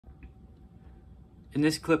In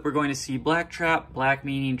this clip, we're going to see black trap, black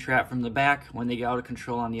meaning trap from the back when they get out of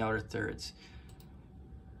control on the outer thirds.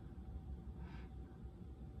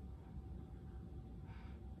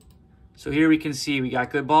 So here we can see we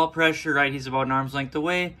got good ball pressure, right? He's about an arm's length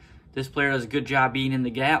away. This player does a good job being in the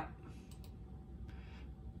gap.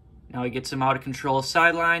 Now he gets him out of control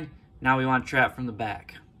sideline. Now we want to trap from the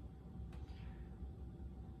back.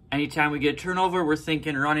 Anytime we get a turnover, we're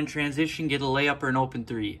thinking run in transition, get a layup or an open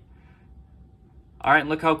three. All right, and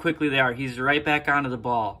look how quickly they are. He's right back onto the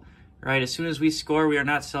ball. Right, as soon as we score, we are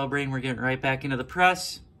not celebrating. We're getting right back into the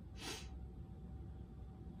press.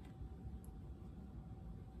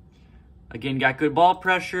 Again, got good ball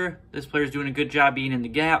pressure. This player's doing a good job being in the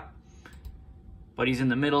gap. But he's in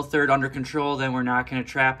the middle third under control. Then we're not going to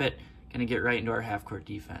trap it. Going to get right into our half-court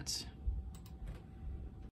defense.